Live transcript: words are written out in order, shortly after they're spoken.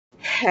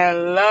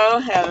Hello,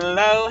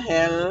 hello,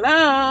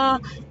 hello,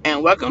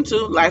 and welcome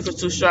to Life is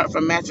Too Short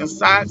for Matching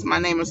Socks. My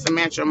name is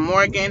Samantha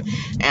Morgan,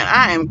 and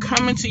I am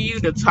coming to you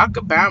to talk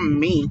about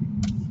me.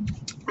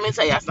 Let me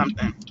tell y'all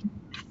something.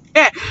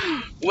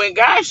 When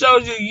God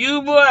shows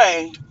you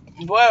boy,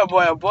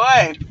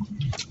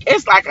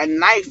 it's like a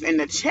knife in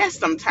the chest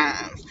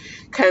sometimes.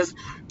 Because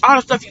all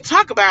the stuff you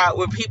talk about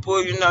with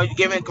people, you're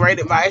giving great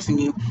advice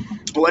and you,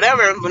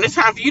 whatever, when it's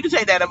time for you to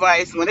take that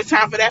advice, when it's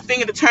time for that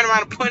finger to turn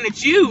around and point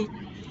at you,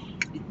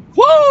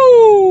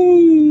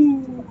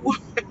 woo!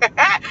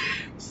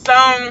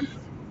 So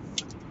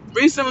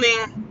recently,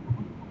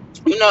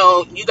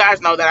 you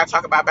guys know that I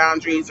talk about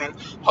boundaries and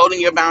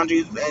holding your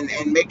boundaries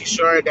and making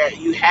sure that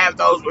you have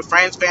those with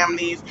friends,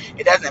 families.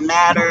 It doesn't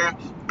matter.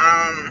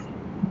 And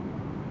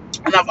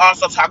I've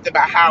also talked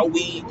about how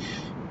we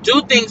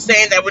do things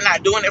saying that we're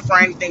not doing it for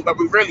anything, but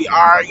we really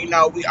are.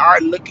 We are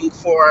looking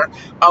for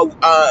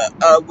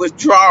a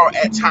withdrawal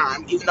at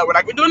times, even though we're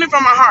doing it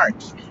from our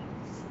hearts.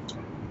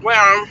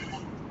 Well,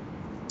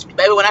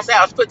 baby, when I say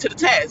I was put to the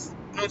test,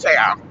 let me tell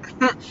y'all,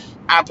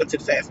 I put to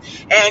the test.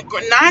 And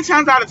 9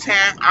 times out of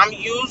 10, I'm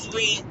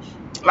usually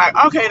like,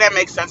 okay, that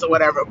makes sense or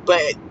whatever.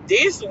 But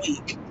this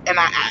week, and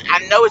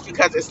I know it's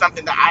because it's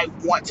something that I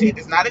wanted.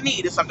 It's not a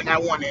need, it's something I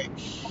wanted.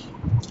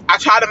 I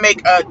try to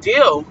make a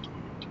deal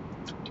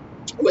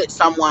with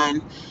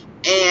someone,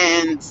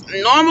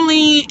 and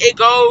normally it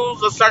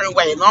goes a certain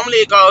way. Normally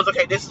it goes,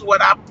 okay, this is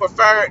what I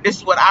prefer, this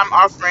is what I'm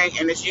offering,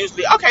 and it's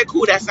usually, okay,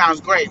 cool, that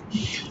sounds great.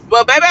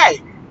 But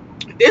baby,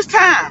 this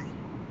time,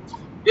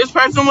 this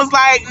person was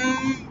like,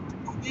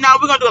 no,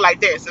 we're gonna do it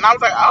like this. And I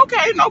was like,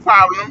 okay, no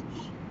problem.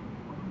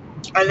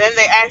 And then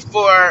they asked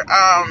for,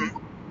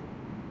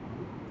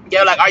 they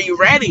were like, are you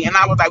ready? And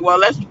I was like, well,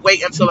 let's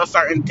wait until a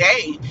certain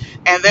day.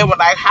 And they were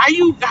like, how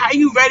you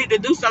ready to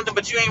do something,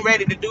 but you ain't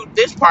ready to do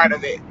this part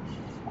of it?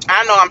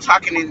 I know I'm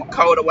talking in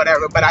code or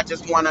whatever, but I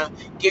just want to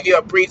give you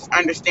a brief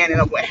understanding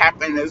of what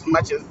happened, as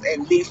much as,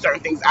 and leave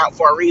certain things out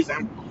for a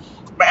reason.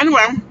 But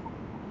anyway,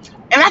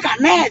 and I got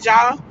mad,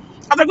 y'all.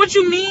 I was like, what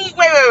you mean?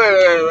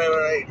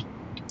 Wait.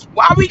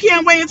 Why we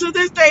can't wait until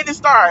this day to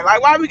start?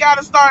 Like, why we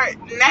gotta start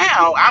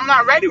now? I'm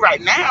not ready right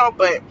now,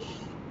 but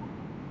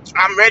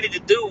I'm ready to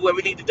do what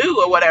we need to do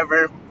or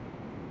whatever.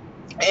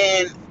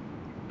 And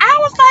I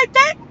was like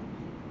that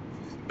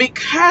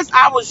because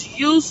I was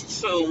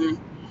used to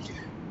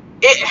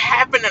it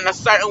happening in a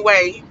certain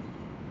way,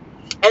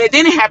 and it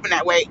didn't happen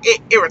that way.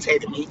 It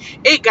irritated me.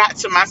 It got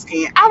to my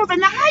skin. I was like,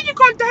 now how you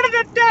gonna da?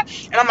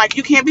 And I'm like,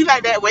 you can't be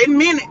like that. Wait a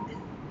minute.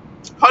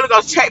 Holy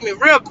Ghost, check me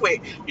real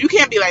quick. You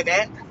can't be like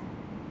that.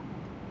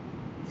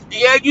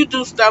 Yeah, you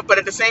do stuff, but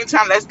at the same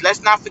time,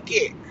 let's not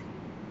forget.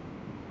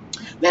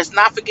 Let's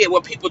not forget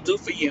what people do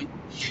for you.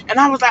 And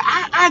I was like,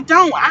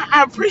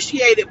 I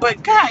appreciate it,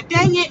 but God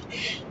dang it.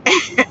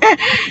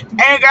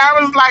 And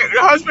God was like,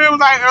 the Holy Spirit was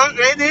like, oh,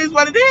 it is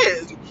what it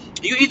is.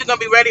 You either gonna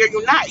be ready or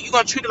you're not. You're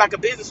gonna treat it like a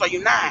business or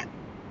you're not.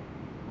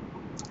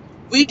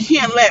 We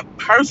can't let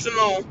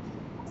personal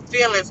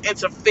feelings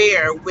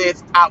interfere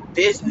with our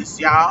business,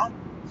 y'all.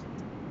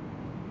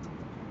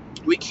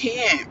 We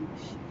can't.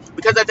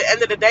 Because at the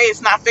end of the day,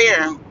 it's not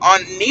fair.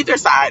 On neither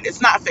side, it's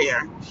not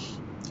fair.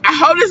 I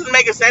hope this is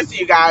making sense to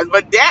you guys,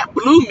 but that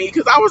blew me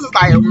because I was just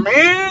like,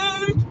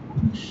 man,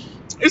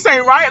 this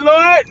ain't right,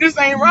 Lord. This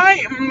ain't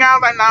right. And I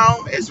was like,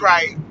 no, it's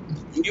right.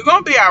 You're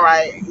going to be all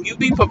right. You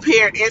be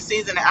prepared in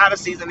season and out of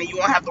season, and you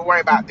won't have to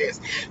worry about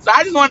this. So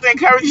I just want to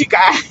encourage you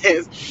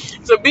guys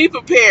to be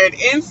prepared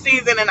in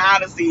season and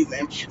out of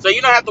season, so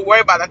you don't have to worry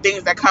about the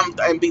things that come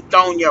and be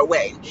thrown your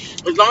way.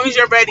 As long as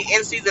you're ready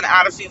in season and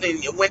out of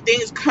season, when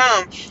things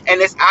come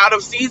and it's out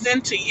of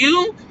season to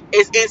you,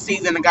 it's in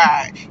season to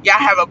God. Y'all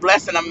have a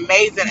blessed and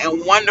amazing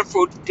and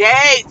wonderful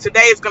day. Today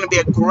is going to be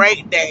a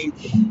great day.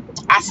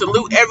 I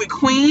salute every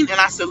queen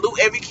and I salute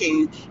every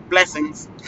king. Blessings.